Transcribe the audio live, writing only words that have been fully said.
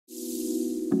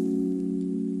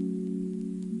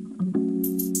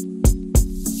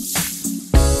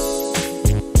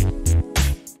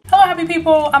happy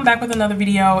people, I'm back with another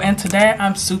video, and today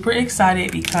I'm super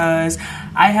excited because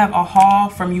I have a haul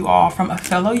from you all from a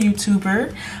fellow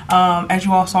YouTuber. As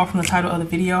you all saw from the title of the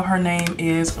video, her name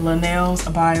is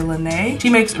LaNails by Lanae.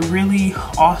 She makes really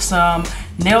awesome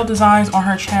nail designs on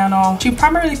her channel. She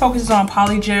primarily focuses on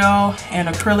polygel and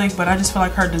acrylic, but I just feel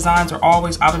like her designs are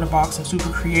always out of the box and super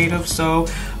creative. So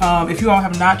if you all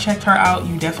have not checked her out,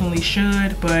 you definitely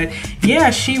should. But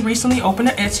yeah, she recently opened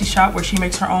an Etsy shop where she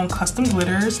makes her own custom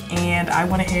glitters, and I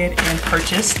went ahead and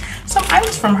purchased some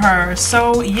items from her.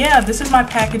 So yeah, this is my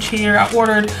package here. I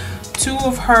ordered 2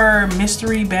 of her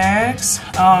mystery bags.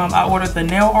 I ordered the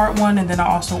nail art one, and then I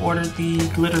also ordered the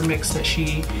glitter mix that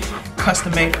she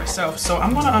custom made herself. So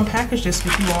I'm gonna unpackage this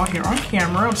with you all here on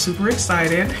camera. I'm super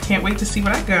excited. Can't wait to see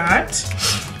what I got.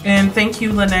 And thank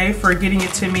you, Lanae, for getting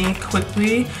it to me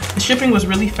quickly. The shipping was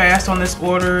really fast on this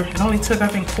order. It only took, I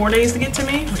think, 4 days to get to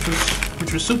me,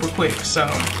 which was super quick. So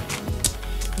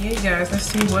yeah, you guys, let's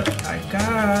see what I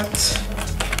got.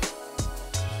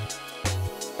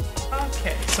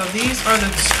 Okay, so these are the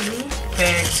 2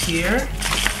 bags here.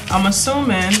 I'm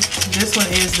assuming this one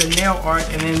is the nail art,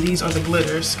 and then these are the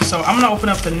glitters. So I'm gonna open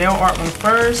up the nail art one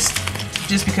first,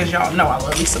 just because y'all know I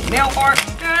love me some nail art,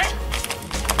 okay?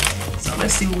 So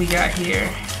let's see what we got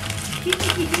here.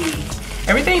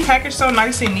 Everything packaged so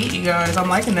nice and neat, you guys. I'm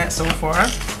liking that so far.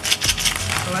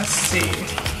 So let's see.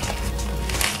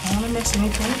 I don't wanna mess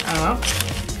anything up.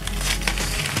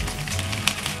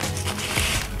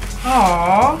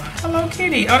 Oh, Hello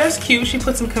Kitty. Oh, that's cute. She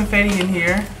put some confetti in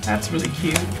here. That's really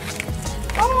cute.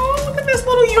 Oh, look at this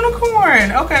little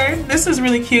unicorn. Okay, this is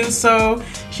really cute. So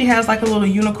she has like a little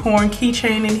unicorn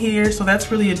keychain in here. So that's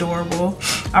really adorable.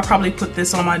 I'll probably put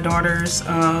this on my daughter's,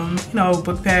 you know,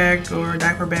 book bag or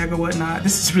diaper bag or whatnot.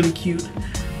 This is really cute.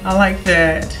 I like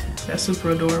that. That's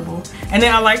super adorable. And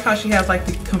then I like how she has like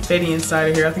the confetti inside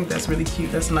of here. I think that's really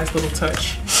cute. That's a nice little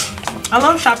touch. I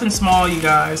love shopping small, you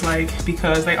guys, like,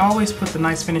 because they always put the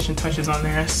nice finishing touches on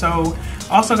there. So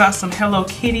also got some Hello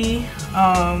Kitty.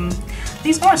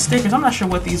 These aren't stickers. I'm not sure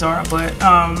what these are, but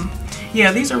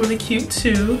yeah, these are really cute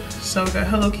too. So we got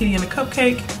Hello Kitty and a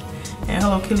cupcake, and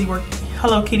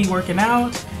Hello Kitty working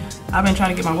out. I've been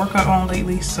trying to get my workout on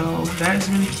lately, so that is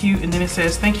really cute. And then it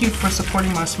says, "Thank you for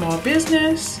supporting my small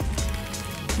business."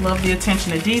 Love the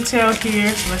attention to detail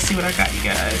here. So let's see what I got, you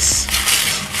guys.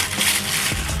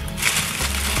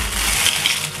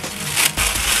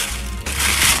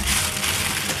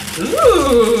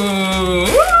 Ooh,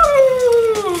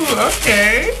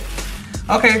 okay.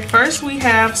 Okay, first we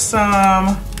have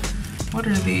some, what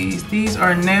are these? These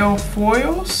are nail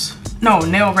foils. No,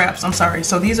 nail wraps, I'm sorry.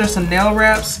 So these are some nail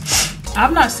wraps.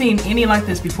 I've not seen any like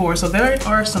this before. So there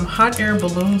are some hot air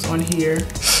balloons on here,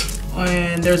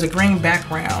 and there's a green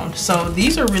background. So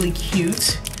these are really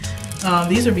cute.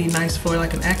 These would be nice for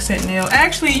like an accent nail.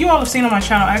 Actually, you all have seen on my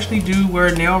channel, I actually do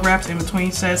wear nail wraps in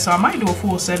between sets, so I might do a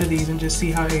full set of these and just see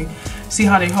how they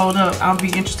hold up. I'll be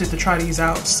interested to try these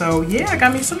out. So yeah, I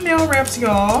got me some nail wraps,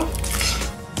 y'all.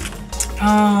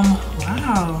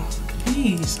 Wow, look at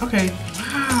these. Okay,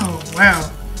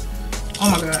 wow. Oh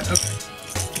my god.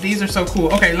 Okay, these are so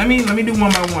cool. Okay, let me do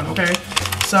one by one. Okay,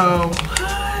 so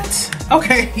what?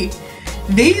 Okay,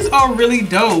 these are really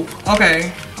dope.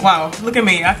 Okay. Wow, look at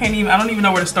me. I don't even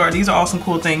know where to start. These are all some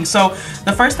cool things. So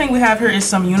the first thing we have here is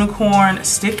some unicorn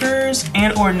stickers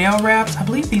and or nail wraps. I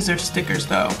believe these are stickers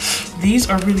though. These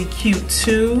are really cute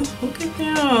too. Look at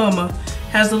them.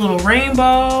 Has the little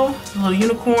rainbow, the little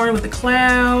unicorn with the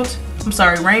cloud. I'm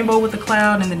sorry, rainbow with the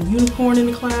cloud, and then unicorn in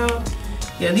the cloud.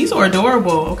 Yeah, these are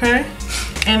adorable, okay?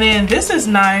 And then this is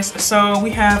nice. So we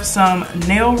have some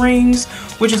nail rings,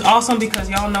 which is awesome because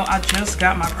y'all know I just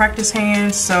got my practice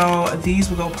hand. So these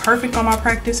will go perfect on my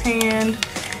practice hand.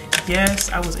 Yes,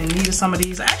 I was in need of some of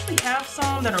these. I actually have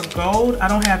some that are gold. I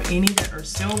don't have any that are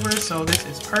silver. So this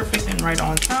is perfect and right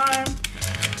on time.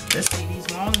 Let's see these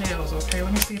long nails, okay?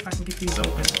 Let me see if I can get these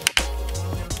open.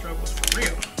 Nail struggles for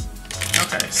real.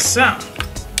 Okay, so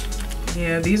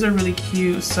yeah, these are really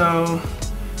cute. So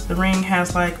the ring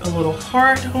has like a little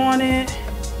heart on it.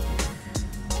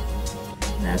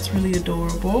 That's really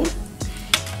adorable.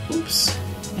 Oops.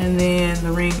 And then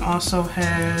the ring also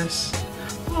has,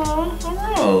 oh,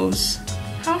 a rose.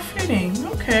 How fitting.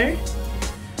 Okay.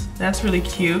 That's really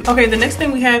cute. Okay, the next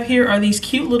thing we have here are these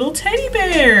cute little teddy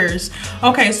bears.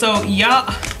 Okay, so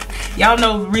y'all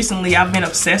know recently I've been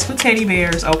obsessed with teddy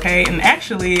bears, okay? And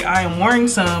actually I am wearing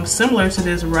some similar to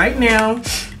this right now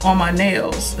on my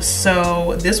nails.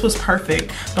 So this was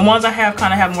perfect. The ones I have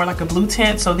kind of have more like a blue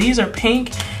tint. So these are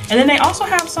pink. And then they also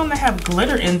have some that have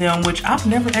glitter in them, which I've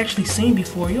never actually seen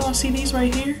before. You all see these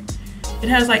right here? it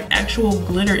has like actual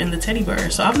glitter in the teddy bear.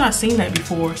 So I've not seen that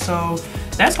before. So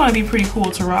that's gonna be pretty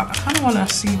cool to rock. I kind of want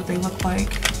to see what they look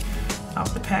like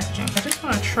off the packaging. I just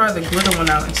want to try the glitter one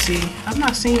out and see. I've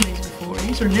not seen these before.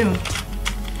 These are new.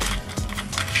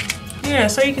 Yeah,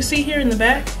 so you can see here in the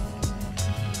back,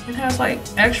 it has like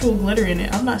actual glitter in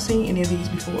it. I've not seen any of these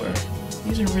before.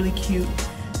 These are really cute.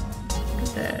 Look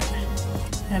at that.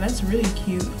 Yeah, that's really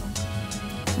cute.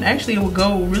 And actually it will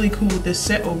go really cool with this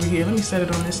set over here. Let me set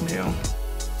it on this nail.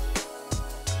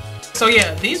 So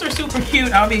yeah, these are super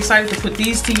cute. I'll be excited to put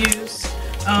these to use.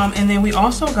 And then we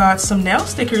also got some nail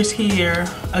stickers here.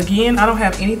 Again, I don't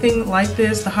have anything like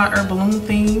this. The hot air balloon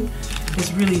theme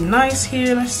is really nice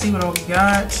here. Let's see what all we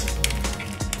got.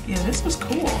 Yeah, this was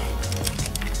cool.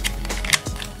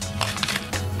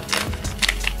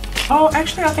 Oh,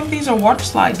 actually, I think these are water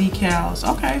slide decals.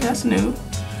 Okay, that's new.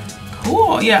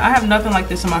 Cool. Yeah, I have nothing like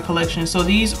this in my collection. So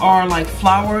these are like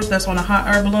flowers that's on a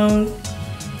hot air balloon.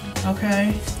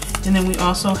 Okay. And then we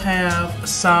also have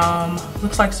some,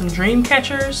 looks like some dream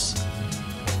catchers.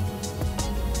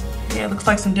 Yeah, it looks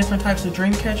like some different types of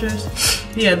dream catchers.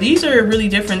 Yeah, these are really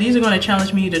different. These are going to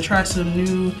challenge me to try some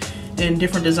new and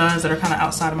different designs that are kind of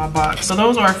outside of my box. So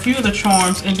those are a few of the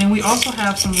charms. And then we also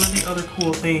have some really other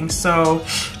cool things. So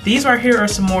these right here are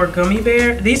some more gummy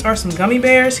bears. These are some gummy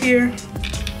bears here.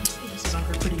 This is on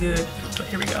here pretty good, but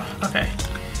here we go. Okay.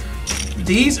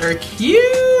 These are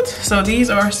cute. So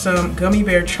these are some gummy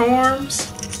bear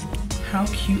charms. How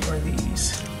cute are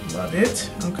these? Love it.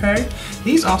 Okay.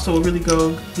 These also will really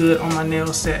go good on my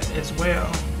nail set as well.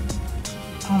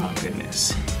 Oh my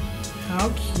goodness. How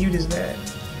cute is that?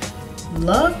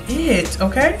 Love it.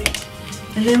 Okay.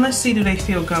 And then let's see, do they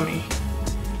feel gummy?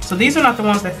 So these are not the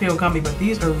ones that feel gummy, but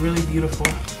these are really beautiful.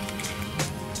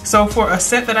 So for a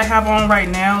set that I have on right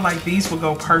now, like these will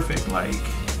go perfect. Like,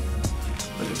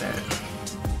 look at that.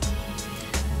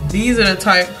 These are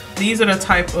the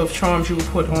type of charms you would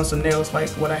put on some nails like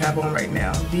what I have on right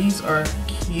now. These are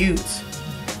cute.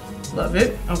 Love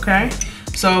it. Okay.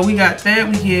 So we got that.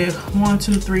 We get 1,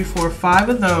 2, 3, 4, 5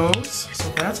 of those. So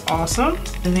that's awesome.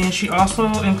 And then she also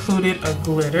included a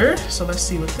glitter. So let's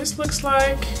see what this looks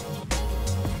like.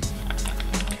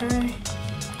 Okay.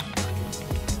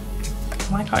 I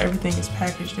like how everything is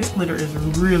packaged. This glitter is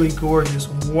really gorgeous.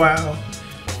 Wow.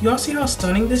 Y'all see how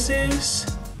stunning this is?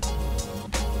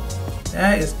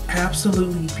 That is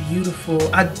absolutely beautiful.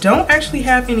 I don't actually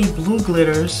have any blue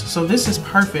glitters, so this is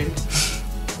perfect.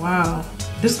 Wow.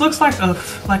 This looks like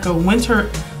a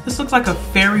winter, this looks like a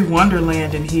fairy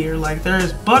wonderland in here. Like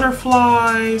there's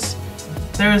butterflies,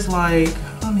 there's like,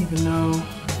 I don't even know.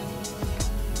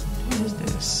 What is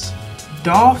this?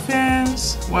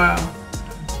 Dolphins. Wow.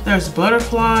 There's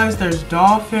butterflies, there's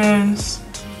dolphins.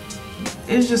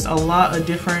 It's just a lot of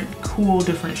different cool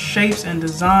different shapes and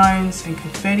designs and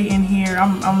confetti in here.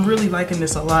 I'm really liking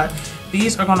this a lot.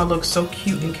 These are gonna look so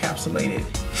cute encapsulated.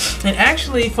 And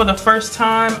actually for the first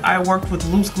time I worked with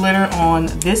loose glitter on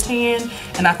this hand,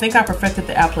 and I think I perfected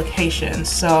the application.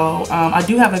 So I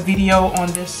do have a video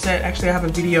on this set. Actually I have a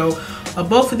video of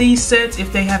both of these sets.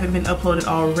 If they haven't been uploaded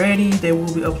already, they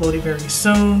will be uploaded very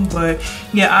soon. But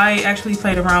yeah, I actually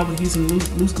played around with using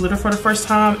loose glitter for the first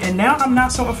time, and now I'm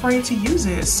not so afraid to use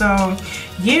it. So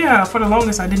yeah, for the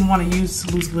longest I didn't want to use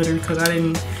loose glitter because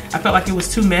I felt like it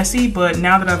was too messy, but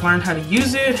now that I've learned how to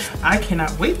use it, I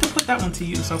cannot wait to put that one to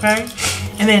use. Okay.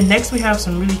 And then next we have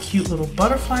some really cute little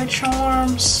butterfly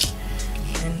charms,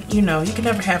 and you know, you can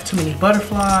never have too many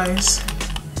butterflies.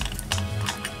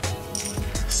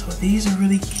 So these are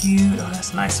really cute. Oh,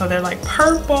 that's nice. So they're like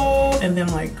purple and then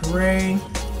like gray.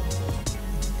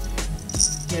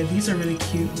 Yeah, these are really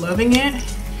cute. Loving it.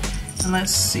 And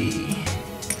let's see.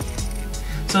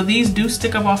 So these do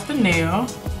stick up off the nail.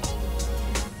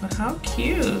 But how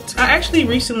cute. I actually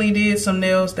recently did some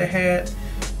nails that had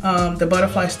the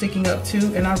butterfly sticking up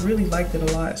too, and I really liked it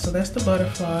a lot. So that's the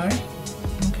butterfly.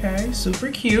 Okay,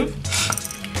 super cute.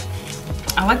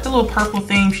 I like the little purple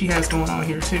theme she has going on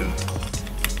here too.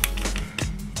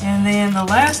 And then the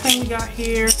last thing we got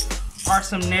here are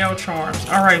some nail charms.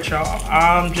 All right, y'all.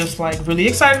 I'm just like really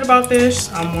excited about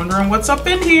this. I'm wondering what's up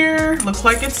in here. Looks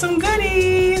like it's some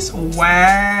goodies.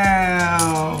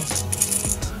 Wow.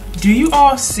 Do you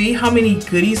all see how many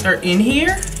goodies are in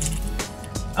here?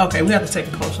 Okay, we have to take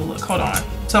a closer look. Hold on.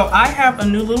 So I have a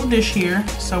new little dish here.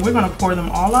 So we're gonna pour them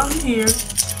all out in here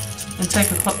and take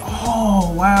a close.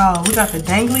 Oh, wow. We got the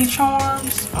dangly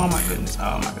charms. Oh my goodness.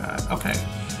 Oh my God. Okay.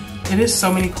 It is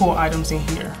so many cool items in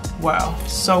here. Wow.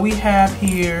 So we have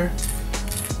here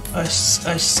a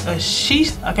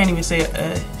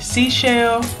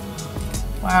seashell.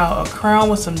 Wow, a crown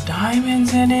with some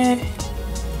diamonds in it.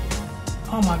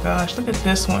 Oh my gosh, look at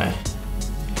this one.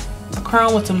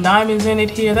 crown with some diamonds in it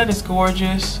here. That is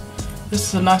gorgeous. This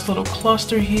is a nice little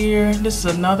cluster here. This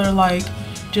is another like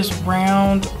just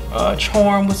round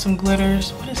charm with some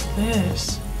glitters. What is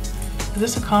this? Is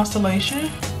this a constellation?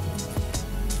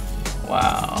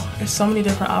 Wow, there's so many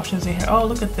different options in here. Oh,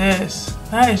 look at this.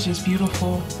 That is just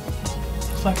beautiful.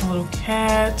 Looks like a little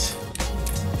cat.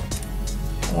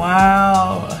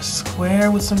 Wow, a square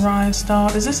with some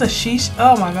rhinestone. Is this a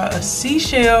oh my god, a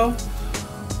seashell?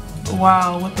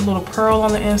 Wow, with the little pearl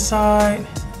on the inside.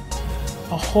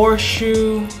 A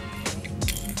horseshoe.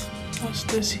 What's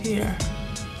this here?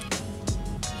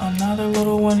 Another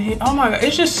little one here. Oh my god,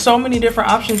 it's just so many different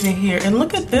options in here. And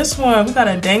look at this one. We got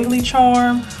a dangly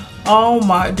charm. Oh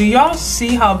my, do y'all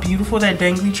see how beautiful that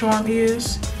dangly charm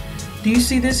is? Do you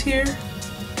see this here?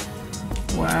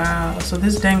 Wow, so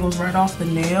this dangles right off the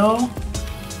nail.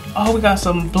 Oh, we got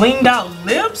some blinged out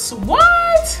lips.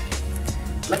 What?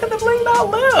 Look at the blinged out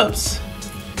lips.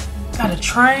 Got a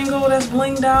triangle that's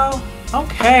blinged out.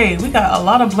 Okay, we got a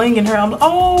lot of bling in here.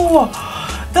 Oh,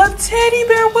 the teddy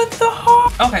bear with the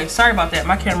heart. Okay, sorry about that.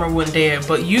 My camera went dead,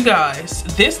 but you guys,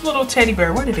 this little teddy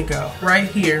bear, where did it go? Right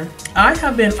here. I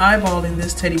have been eyeballing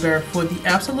this teddy bear for the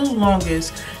absolute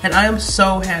longest, and I am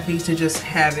so happy to just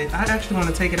have it. I actually want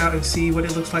to take it out and see what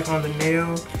it looks like on the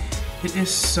nail. It is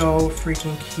so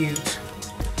freaking cute.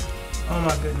 Oh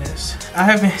my goodness. I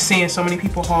have been seeing so many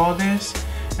people haul this,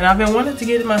 and I've been wanting to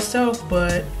get it myself,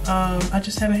 but I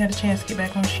just haven't had a chance to get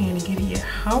back on Shein and get it yet.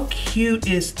 How cute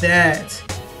is that?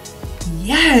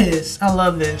 Yes, I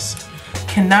love this.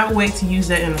 Cannot wait to use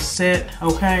that in a set,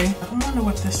 okay? I wonder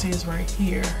what this is right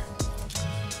here.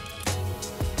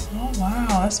 Oh wow,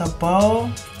 that's a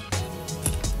bow.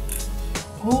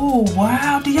 Oh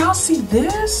wow, do y'all see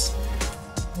this?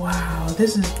 Wow,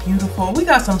 this is beautiful. We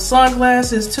got some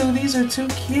sunglasses too. These are too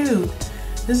cute.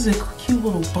 This is a cute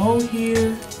little bow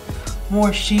here.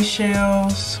 More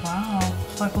seashells. Wow,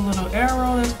 it's like a little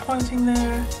arrow that's pointing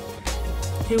there.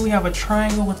 Here we have a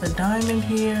triangle with a diamond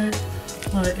here.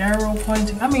 Little arrow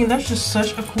pointing. I mean, that's just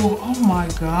such a cool, oh my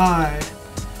god.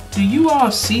 Do you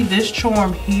all see this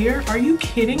charm here? Are you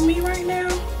kidding me right now?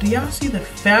 Do y'all see the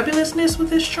fabulousness with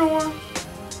this charm?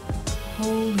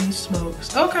 Holy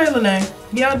smokes. Okay, Lanae,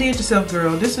 y'all did yourself,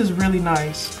 girl. This is really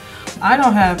nice. I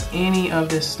don't have any of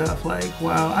this stuff. Like,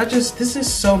 wow, this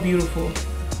is so beautiful.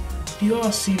 Do you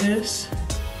all see this?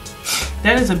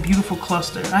 That is a beautiful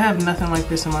cluster. I have nothing like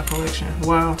this in my collection.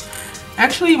 Wow.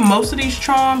 Actually, most of these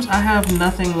charms, I have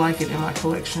nothing like it in my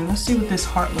collection. Let's see what this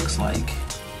heart looks like.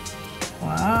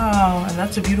 Wow, and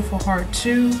that's a beautiful heart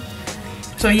too.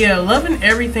 So yeah, loving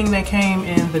everything that came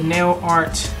in the nail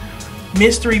art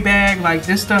mystery bag. Like,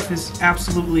 this stuff is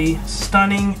absolutely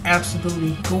stunning,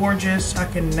 absolutely gorgeous.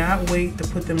 I cannot wait to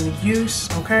put them to use,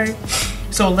 okay?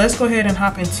 So let's go ahead and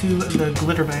hop into the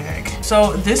glitter bag.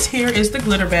 So this here is the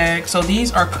glitter bag. So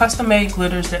these are custom made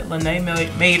glitters that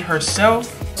Lanae made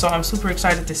herself. So I'm super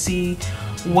excited to see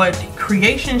what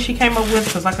creation she came up with,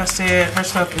 because like I said, her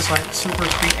stuff is like super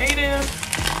creative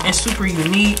and super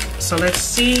unique. So let's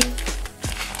see.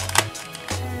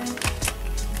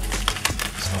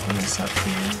 Let's open this up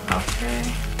here. Okay.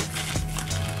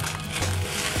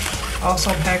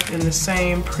 Also packed in the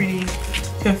same pretty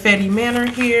confetti manner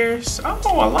here. So,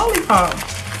 oh, a lollipop.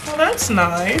 Oh, that's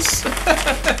nice.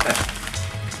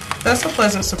 That's a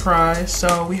pleasant surprise.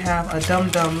 So we have a Dum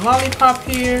Dum lollipop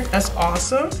here. That's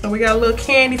awesome. So we got a little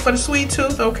candy for the sweet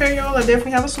tooth. Okay, y'all, I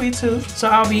definitely have a sweet tooth. So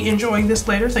I'll be enjoying this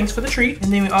later. Thanks for the treat.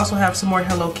 And then we also have some more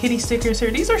Hello Kitty stickers here.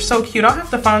 These are so cute. I'll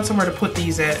have to find somewhere to put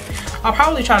these at. I'll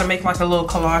probably try to make like a little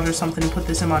collage or something and put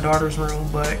this in my daughter's room.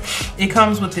 But it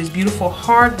comes with this beautiful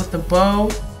heart with the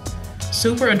bow.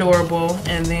 Super adorable.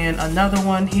 And then another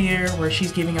one here where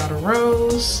she's giving out a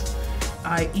rose.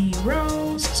 I.E.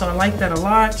 rose. So I like that a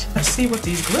lot. Let's see what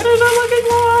these glitters are looking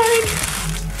like.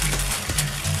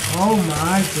 Oh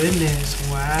my goodness.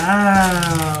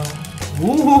 Wow.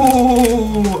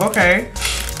 Ooh. Okay.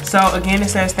 So again, it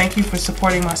says thank you for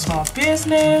supporting my small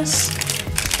business.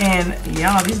 And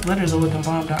y'all, these glitters are looking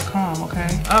bomb.com.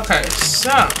 Okay. Okay.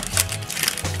 So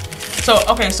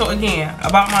again,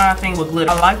 about my thing with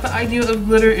glitter. I like the idea of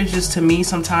glitter. It's just, to me,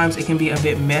 sometimes it can be a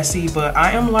bit messy, but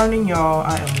I am learning, y'all.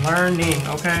 I am learning,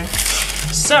 okay?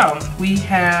 So we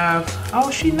have,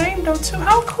 oh, she named them too.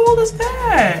 How cool is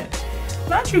that?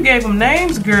 Not you gave them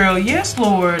names, girl. Yes,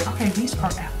 Lord. Okay, these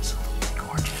are absolutely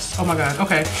gorgeous. Oh my God,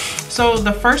 okay. So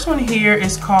the first one here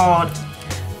is called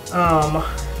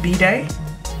B-Day.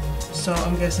 So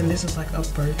I'm guessing this is like a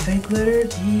birthday glitter.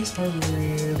 These are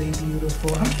really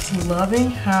beautiful. I'm just loving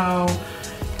how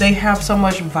they have so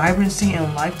much vibrancy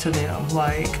and life to them.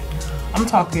 Like, I'm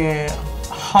talking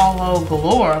hollow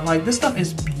galore. Like, this stuff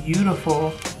is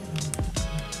beautiful.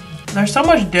 There's so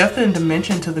much depth and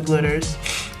dimension to the glitters.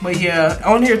 But yeah,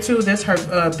 on here too, that's her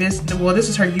this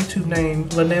is her YouTube name,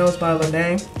 LaNails by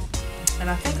Lanae. And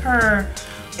I think her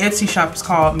Etsy shop is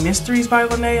called Mysteries by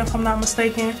Lanae, if I'm not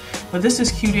mistaken. But this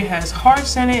is cute. It has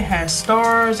hearts in it, it has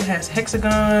stars, it has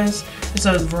hexagons. It's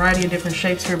a variety of different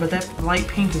shapes here, but that light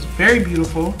pink is very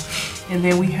beautiful. And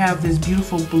then we have this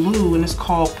beautiful blue, and it's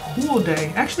called Pool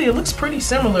Day. Actually, it looks pretty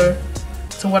similar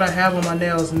to what I have on my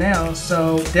nails now,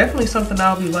 so definitely something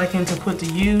I'll be liking to put to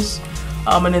use.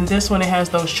 And then this one, it has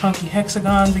those chunky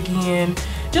hexagons again.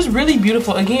 Just really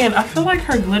beautiful. Again, I feel like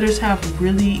her glitters have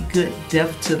really good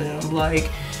depth to them. Like,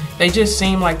 they just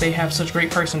seem like they have such great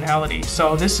personality.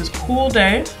 So this is Pool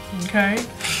Day, okay?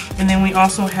 And then we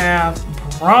also have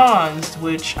Bronzed,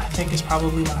 which I think is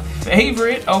probably my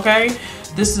favorite, okay?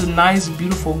 This is a nice,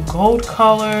 beautiful gold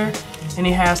color. And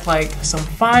it has like some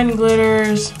fine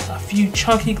glitters, a few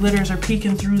chunky glitters are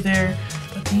peeking through there.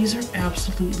 But these are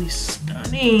absolutely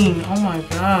stunning. Oh my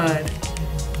God.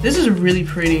 This is really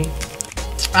pretty.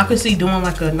 I could see doing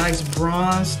like a nice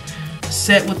bronze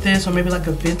set with this, or maybe like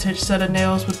a vintage set of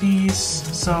nails with these.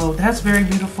 So that's very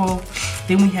beautiful.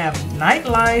 Then we have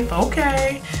Nightlife.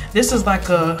 Okay. This is like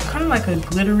a kind of like a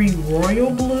glittery royal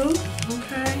blue.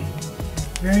 Okay.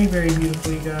 Very, very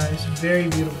beautiful, you guys. Very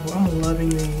beautiful. I'm loving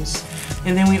these.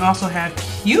 And then we also have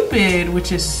Cupid,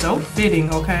 which is so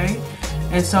fitting, okay?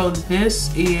 And so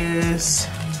this is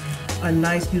a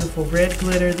nice, beautiful red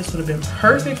glitter. This would have been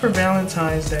perfect for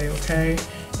Valentine's Day, okay?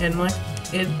 And like,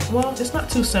 well, it's not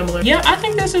too similar. Yeah, I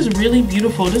think this is really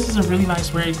beautiful. This is a really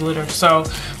nice red glitter. So,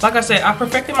 like I said, I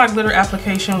perfected my glitter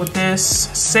application with this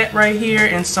set right here.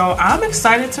 And so I'm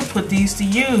excited to put these to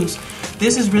use.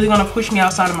 This is really gonna push me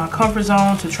outside of my comfort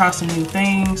zone to try some new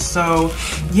things. So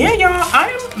yeah, y'all, I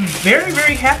am very,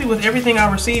 very happy with everything I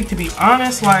received, to be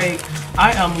honest. Like,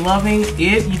 I am loving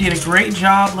it. You did a great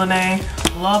job, Lanae.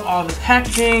 Love all the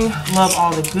packaging, love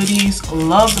all the goodies,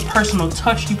 love the personal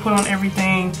touch you put on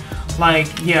everything. Like,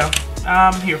 yeah,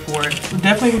 I'm here for it. We'll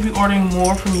definitely will be ordering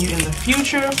more from you in the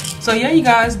future. So yeah, you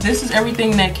guys, this is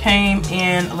everything that came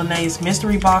in Lanae's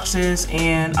mystery boxes,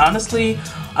 and honestly,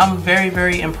 I'm very,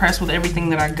 very impressed with everything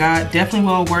that I got. Definitely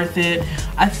well worth it.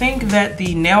 I think that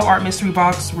the nail art mystery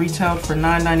box retailed for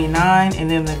 $9.99, and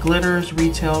then the glitters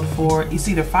retailed for, it's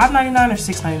either $5.99 or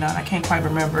 $6.99. I can't quite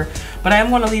remember. But I am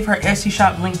going to leave her Etsy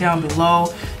shop link down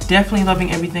below. Definitely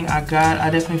loving everything I got. I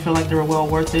definitely feel like they were well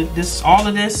worth it. All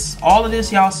of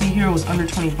this y'all see here was under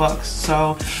 20 bucks.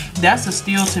 So that's a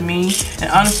steal to me. And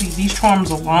honestly, these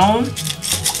charms alone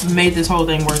made this whole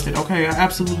thing worth it. Okay, I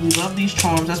absolutely love these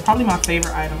charms. That's probably my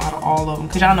favorite item out of all of them,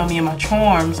 because y'all know me and my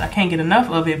charms, I can't get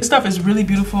enough of it. This stuff is really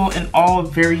beautiful and all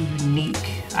very unique.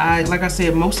 Like I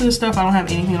said, most of the stuff, I don't have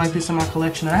anything like this in my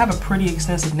collection. I have a pretty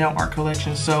extensive nail art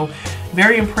collection, so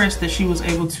very impressed that she was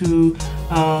able to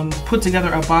put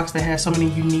together a box that has so many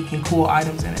unique and cool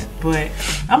items in it. But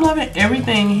I'm loving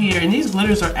everything here, and these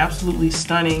glitters are absolutely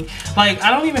stunning. Like, I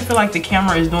don't even feel like the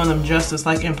camera is doing them justice.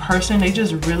 Like, in person,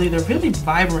 they're really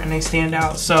vibrant and they stand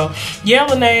out. So yeah,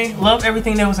 Lanae, love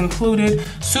everything that was included.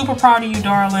 Super proud of you,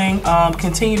 darling.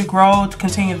 Continue to grow,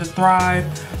 continue to thrive.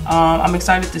 I'm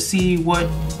excited to see what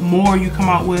more you come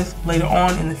out with later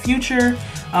on in the future.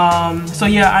 So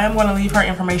yeah, I am going to leave her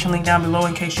information link down below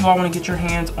in case you all want to get your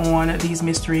hands on these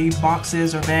mystery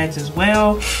boxes or bags as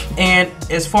well. And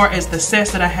as far as the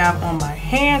sets that I have on my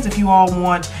hands, if you all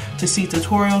want to see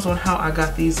tutorials on how I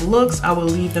got these looks, I will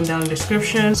leave them down in the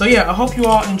description. So yeah, I hope you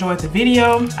all enjoyed the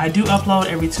video. I do upload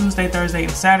every Tuesday, Thursday,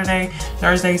 and Saturday.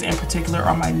 Thursdays in particular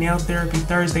are my Nail Therapy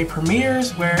Thursday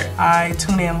premieres, where I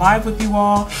tune in live with you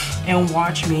all and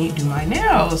watch me do my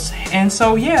nails. And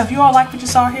so yeah, if you all like what you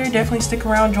saw here, definitely stick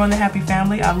around, join the happy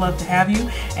family. I'd love to have you.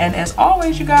 And as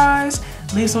always, you guys,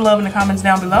 leave some love in the comments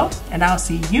down below, and I'll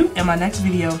see you in my next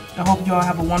video. I hope you all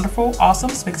have a wonderful,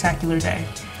 awesome, spectacular day.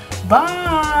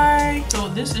 Bye. So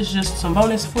this is just some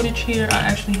bonus footage here. I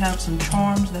actually have some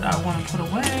charms that I want to put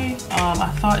away. I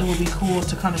thought it would be cool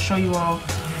to kind of show you all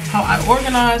how I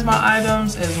organize my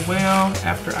items as well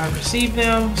after I receive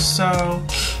them. So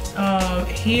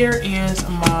here is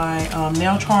my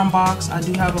nail charm box. I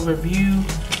do have a review.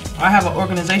 I have an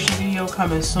organization video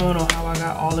coming soon on how I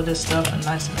got all of this stuff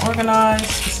nice and organized.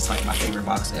 This is like my favorite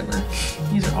box ever.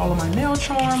 These are all of my nail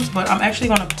charms, but I'm actually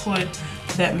going to put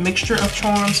that mixture of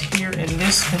charms here in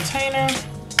this container.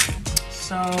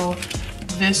 So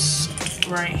this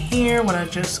right here, what I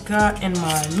just got in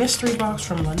my mystery box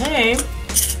from Lanae,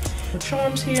 the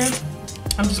charms here,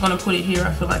 I'm just going to put it here.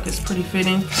 I feel like it's pretty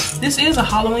fitting. This is a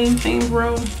Halloween themed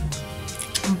row,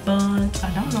 but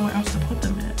I don't know where else to put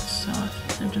them at, so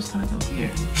they're just gonna go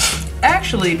here.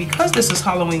 Actually, because this is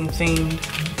Halloween themed,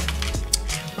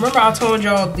 Remember I told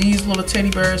y'all these little teddy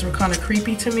bears were kind of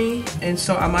creepy to me, and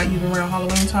so I might use them around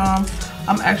Halloween time.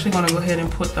 I'm actually gonna go ahead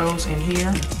and put those in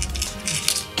here.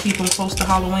 Keep them close to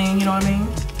Halloween, you know what I mean?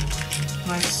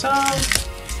 Like so.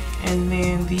 And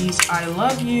then these I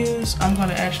love yous, I'm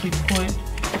gonna actually put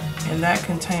in that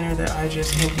container that I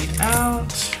just emptied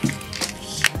out.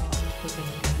 So put them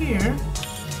in here,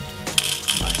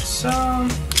 like so.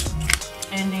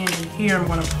 And then in here, I'm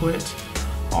gonna put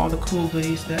all the cool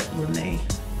goodies that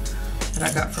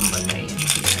I got from Lanae in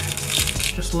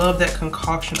here. Just love that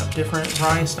concoction of different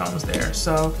rhinestones there.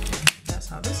 So that's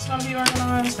how this is gonna be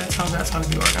organized. That's how that's gonna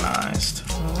be organized.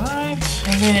 All right.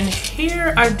 And then in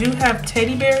here, I do have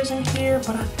teddy bears in here,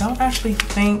 but I don't actually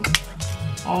think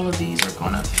all of these are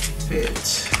gonna fit.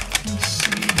 Let's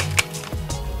see.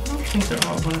 I don't think they're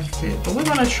all gonna fit, but we're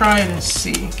gonna try it and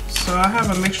see. So I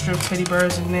have a mixture of teddy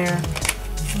bears in there.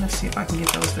 Let's see if I can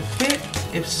get those to fit.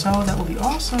 If so, that would be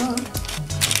awesome.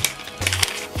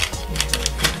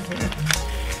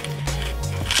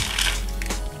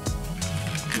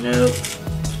 Nope.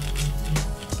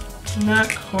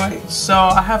 Not quite. So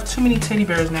I have too many teddy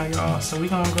bears now, y'all. So we're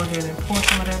gonna go ahead and pour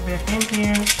some of that back in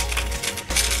here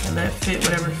and let fit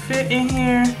whatever fit in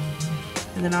here.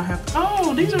 And then I'll have,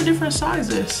 oh, these are different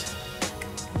sizes.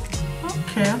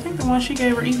 Okay, I think the ones she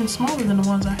gave are even smaller than the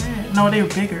ones I had. No, they were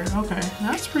bigger. Okay,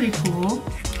 that's pretty cool.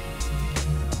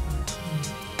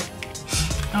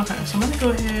 Okay, so let me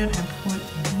go ahead and put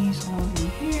these on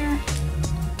in here.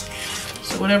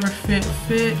 So whatever fit,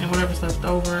 and whatever's left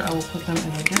over, I will put them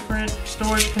in a different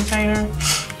storage container.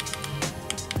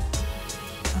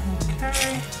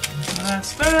 Okay, so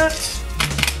that's that.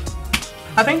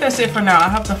 I think that's it for now. I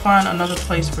have to find another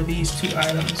place for these two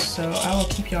items. So I will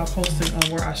keep y'all posted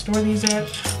on where I store these at.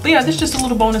 But yeah, this is just a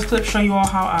little bonus clip showing you all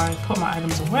how I put my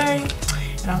items away.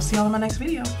 And I'll see y'all in my next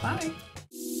video. Bye.